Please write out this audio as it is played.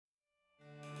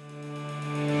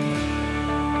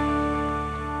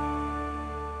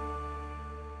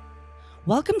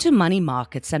Welcome to Money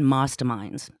Markets and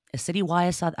Masterminds, a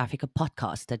Citywire South Africa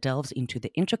podcast that delves into the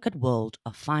intricate world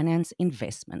of finance,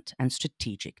 investment, and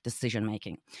strategic decision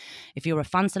making. If you're a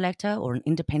fund selector or an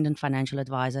independent financial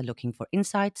advisor looking for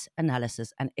insights,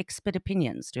 analysis, and expert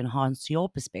opinions to enhance your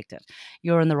perspective,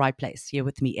 you're in the right place. Here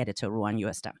with me, editor Ruan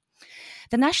Jooste.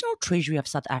 The National Treasury of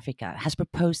South Africa has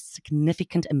proposed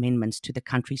significant amendments to the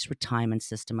country's retirement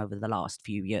system over the last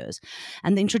few years,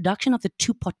 and the introduction of the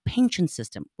two-pot pension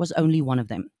system was only one of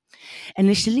them.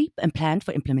 Initially and planned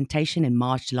for implementation in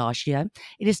March last year,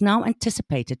 it is now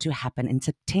anticipated to happen in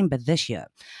September this year.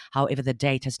 However, the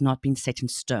date has not been set in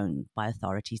stone by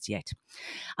authorities yet.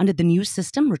 Under the new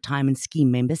system, retirement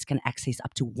scheme members can access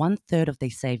up to 1/3 of their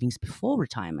savings before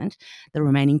retirement. The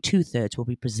remaining 2/3 will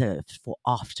be preserved for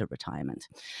after retirement.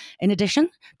 In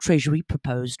addition, Treasury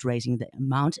proposed raising the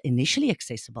amount initially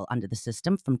accessible under the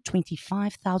system from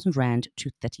 25,000 Rand to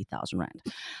 30,000 Rand.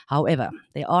 However,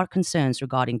 there are concerns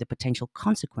regarding the potential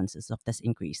consequences of this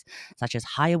increase, such as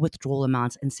higher withdrawal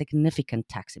amounts and significant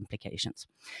tax implications.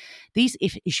 These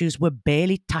issues were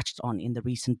barely touched on in the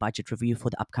recent budget review for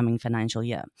the upcoming financial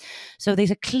year. So there's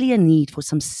a clear need for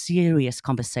some serious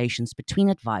conversations between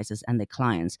advisors and their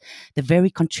clients, the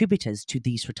very contributors to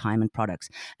these retirement products,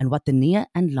 and what the near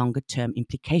and longer term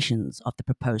implications of the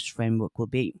proposed framework will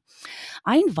be.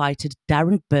 I invited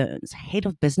Darren Burns, Head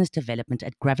of Business Development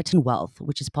at Graviton Wealth,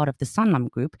 which is part of the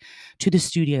Sanlam Group, to the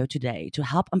studio today to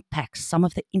help unpack some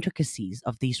of the intricacies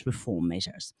of these reform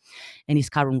measures. In his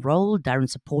current role, Darren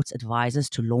supports advisors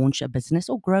to launch a business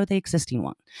or grow their existing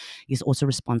one. He is also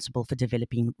responsible for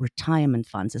developing retirement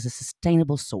funds as a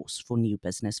sustainable source for new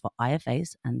business for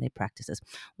IFA'S and their practices.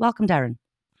 Welcome, Darren.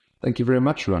 Thank you very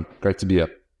much, Ruan. Great to be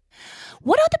here.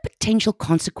 What are the potential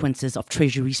consequences of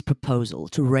Treasury's proposal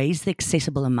to raise the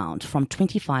accessible amount from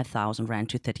 25,000 Rand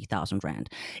to 30,000 Rand,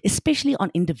 especially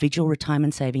on individual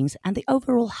retirement savings and the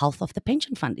overall health of the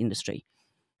pension fund industry?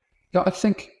 Yeah, I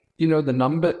think, the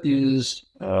number is,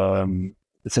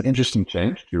 it's an interesting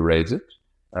change to raise it.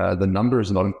 The number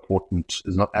is not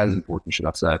as important, should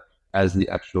I say, as the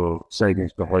actual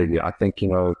savings behavior. I think,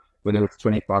 whether it's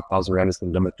 25,000 Rand is the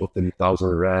limit or 30,000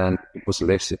 Rand, if it was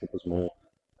less, if it was more.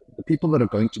 The people that are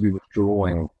going to be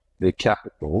withdrawing their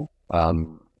capital,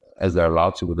 as they're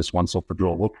allowed to with this once-off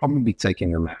withdrawal, will probably be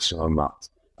taking a maximum amount.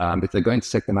 If they're going to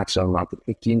take the maximum amount of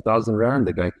 15,000 Rand,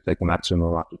 they're going to take the maximum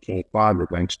amount of 25, they're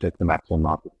going to take the maximum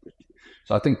amount of 50.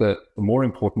 So I think the more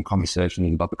important conversation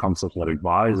is about the conversation that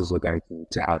advisors are going to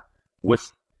need to have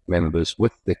with members,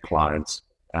 with their clients,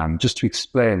 just to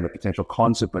explain the potential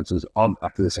consequences of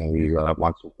accessing the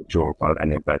once-off withdrawal on an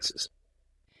annual basis.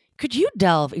 Could you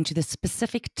delve into the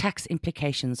specific tax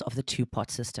implications of the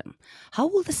two-pot system? How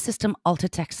will the system alter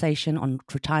taxation on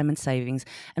retirement savings,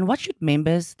 and what should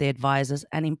members, their advisors,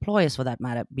 and employers, for that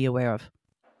matter, be aware of?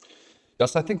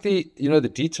 Yes, I think the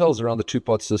details around the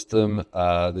two-pot system.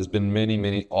 There's been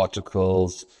many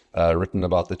articles written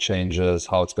about the changes,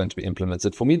 how it's going to be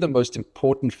implemented. For me, the most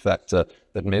important factor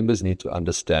that members need to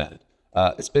understand,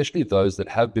 especially those that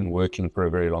have been working for a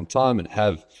very long time and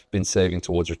have been saving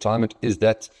towards retirement, is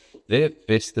that their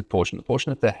vested portion, the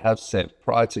portion that they have saved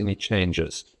prior to any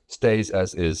changes, stays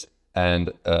as is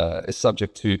and is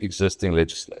subject to existing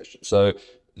legislation. So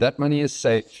that money is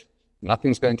safe,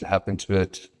 nothing's going to happen to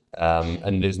it,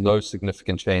 and there's no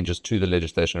significant changes to the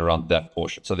legislation around that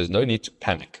portion. So there's no need to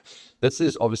panic. This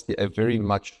is obviously a very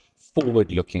much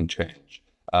forward-looking change.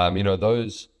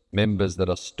 Those members that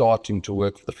are starting to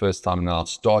work for the first time now,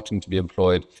 starting to be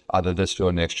employed either this year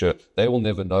or next year, they will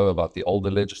never know about the older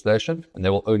legislation and they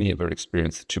will only ever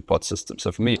experience the two-pot system.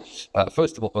 So for me,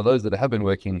 first of all, for those that have been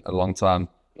working a long time,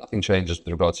 nothing changes with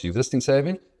regards to existing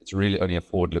saving. It's really only a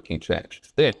forward-looking change.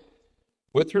 Then,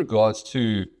 with regards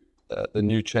to the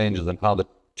new changes and how the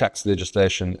tax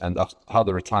legislation and how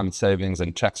the retirement savings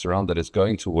and tax around that is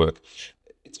going to work,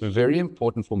 it's very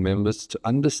important for members to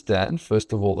understand,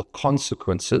 first of all, the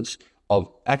consequences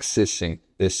of accessing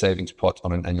their savings pot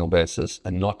on an annual basis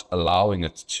and not allowing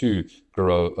it to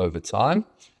grow over time.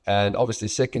 And obviously,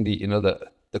 secondly,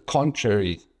 the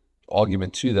contrary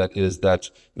argument to that is that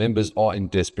members are in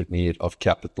desperate need of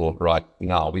capital right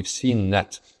now. We've seen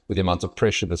that with the amount of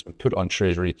pressure that's been put on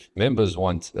Treasury. Members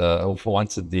wanted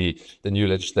the new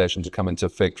legislation to come into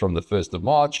effect from the 1st of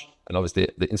March. And obviously,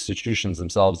 the institutions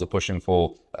themselves are pushing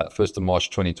for 1st of March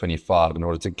 2025 in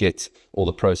order to get all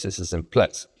the processes in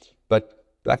place. But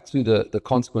back to the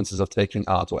consequences of taking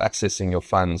out or accessing your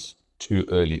funds too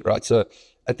early, right? So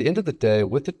at the end of the day,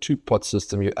 with the two-pot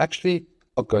system, you actually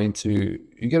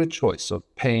you get a choice of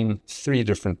paying three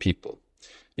different people.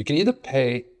 You can either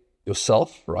pay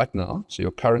yourself right now, so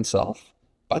your current self,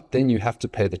 but then you have to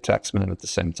pay the taxman at the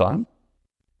same time.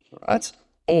 right?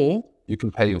 Or you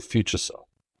can pay your future self,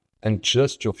 and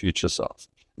just your future self.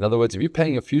 In other words, if you're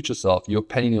paying your future self, you're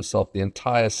paying yourself the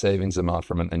entire savings amount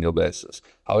from an annual basis.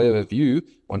 However, if you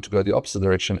want to go the opposite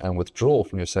direction and withdraw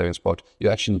from your savings pot, you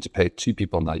actually need to pay two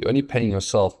people now. You're only paying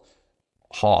yourself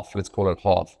half, let's call it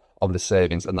half, of the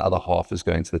savings, and the other half is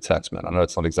going to the taxman. I know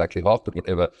it's not exactly half, but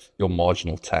whatever your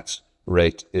marginal tax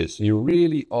rate is. You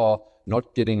really are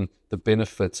not getting the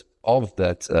benefit of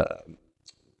that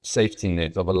safety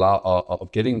net of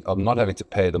not having to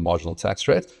pay the marginal tax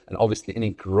rate, and obviously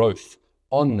any growth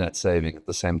on that saving at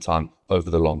the same time over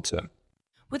the long term.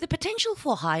 With the potential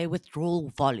for higher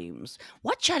withdrawal volumes,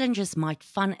 what challenges might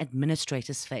fund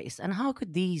administrators face and how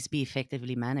could these be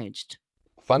effectively managed?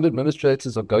 Fund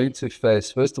administrators are going to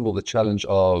face, first of all, the challenge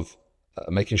of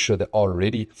making sure they are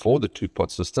ready for the two-pot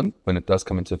system when it does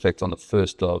come into effect on the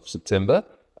 1st of September,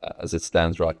 as it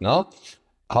stands right now.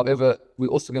 However, we're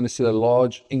also going to see a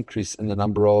large increase in the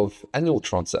number of annual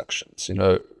transactions.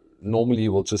 Normally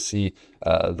we'll just see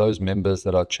those members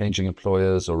that are changing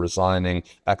employers or resigning,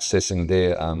 accessing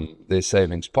their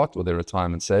savings pot or their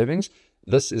retirement savings.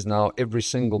 This is now every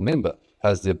single member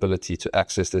has the ability to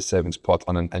access their savings pot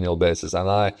on an annual basis. And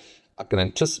I can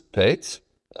anticipate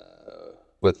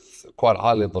with quite a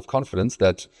high level of confidence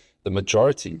that the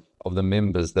majority of the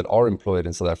members that are employed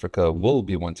in South Africa will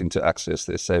be wanting to access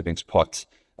their savings pot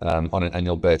on an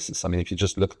annual basis. I mean, if you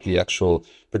just look at the actual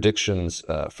predictions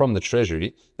from the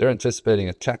Treasury, they're anticipating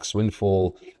a tax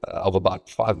windfall of about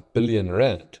 5 billion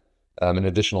rand in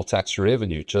additional tax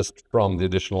revenue just from the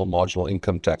additional marginal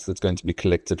income tax that's going to be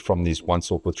collected from these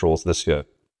once-off withdrawals this year.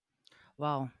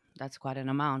 Wow, that's quite an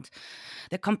amount.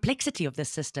 The complexity of this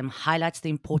system highlights the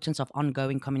importance of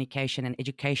ongoing communication and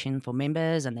education for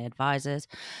members and their advisors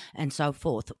and so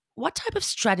forth. What type of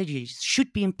strategies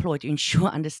should be employed to ensure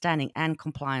understanding and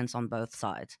compliance on both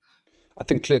sides? I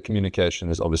think clear communication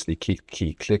is obviously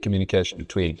key. Clear communication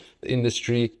between the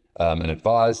industry and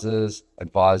advisors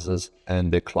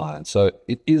and their clients. So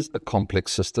it is a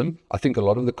complex system. I think a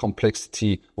lot of the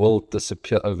complexity will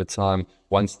disappear over time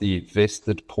once the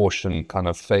vested portion kind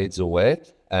of fades away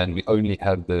and we only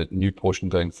have the new portion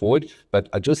going forward. But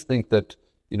I just think that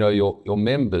your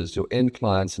members, your end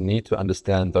clients need to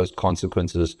understand those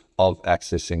consequences of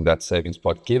accessing that savings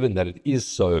pot, given that it is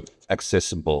so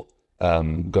accessible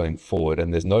going forward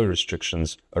and there's no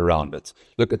restrictions around it.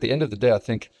 Look, at the end of the day, I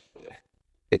think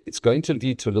it's going to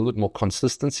lead to a little bit more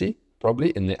consistency, probably,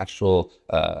 in the actual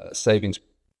savings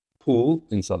pool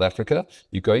in South Africa.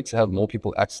 You're going to have more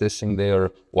people accessing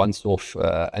their once-off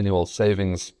annual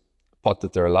savings pot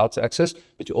that they're allowed to access,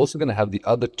 but you're also going to have the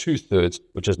other 2/3,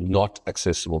 which is not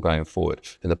accessible going forward.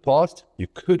 In the past, you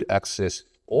could access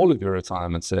all of your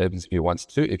retirement savings if you wanted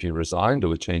to, if you resigned or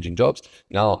were changing jobs.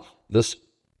 Now, this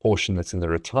portion that's in the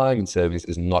retirement savings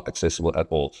is not accessible at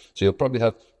all. So you'll probably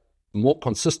have more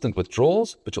consistent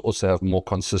withdrawals, but you also have more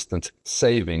consistent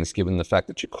savings, given the fact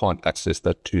that you can't access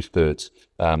that 2/3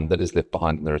 that is left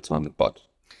behind in the retirement pot.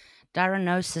 Darren,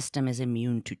 no system is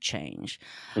immune to change.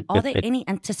 Are there any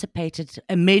anticipated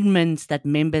amendments that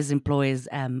members, employers,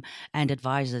 and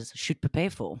advisors should prepare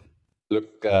for?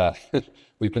 Look,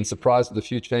 we've been surprised with a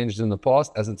few changes in the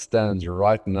past. As it stands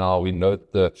right now, we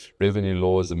note the Revenue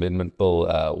Laws Amendment Bill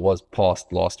was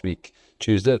passed last week,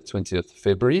 Tuesday, 20th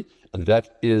February, and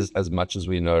that is as much as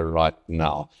we know right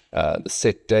now. The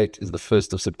set date is the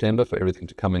 1st of September for everything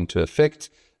to come into effect.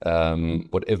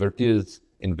 Whatever is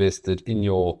invested in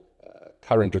your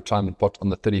current retirement pot on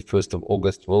the 31st of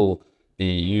August will be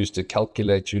used to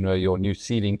calculate, your new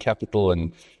seeding capital,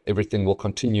 and everything will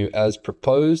continue as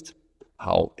proposed.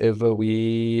 However,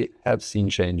 we have seen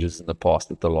changes in the past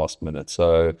at the last minute.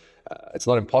 So it's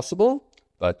not impossible,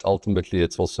 but ultimately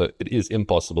it is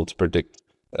impossible to predict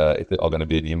if there are going to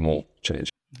be any more change.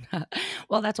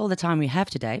 Well, that's all the time we have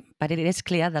today, but it is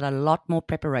clear that a lot more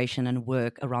preparation and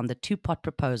work around the two-pot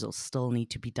proposals still need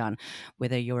to be done,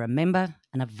 whether you're a member,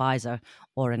 an advisor,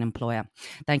 or an employer.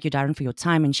 Thank you, Darren, for your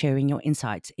time and sharing your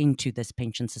insights into this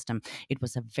pension system. It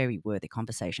was a very worthy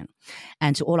conversation.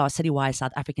 And to all our Citywire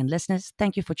South African listeners,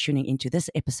 thank you for tuning into this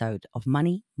episode of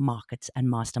Money, Markets and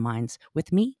Masterminds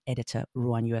with me, editor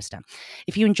Ruan Jooste.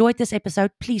 If you enjoyed this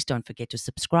episode, please don't forget to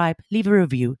subscribe, leave a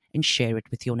review, and share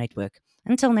it with your network.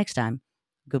 Until next time,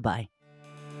 goodbye.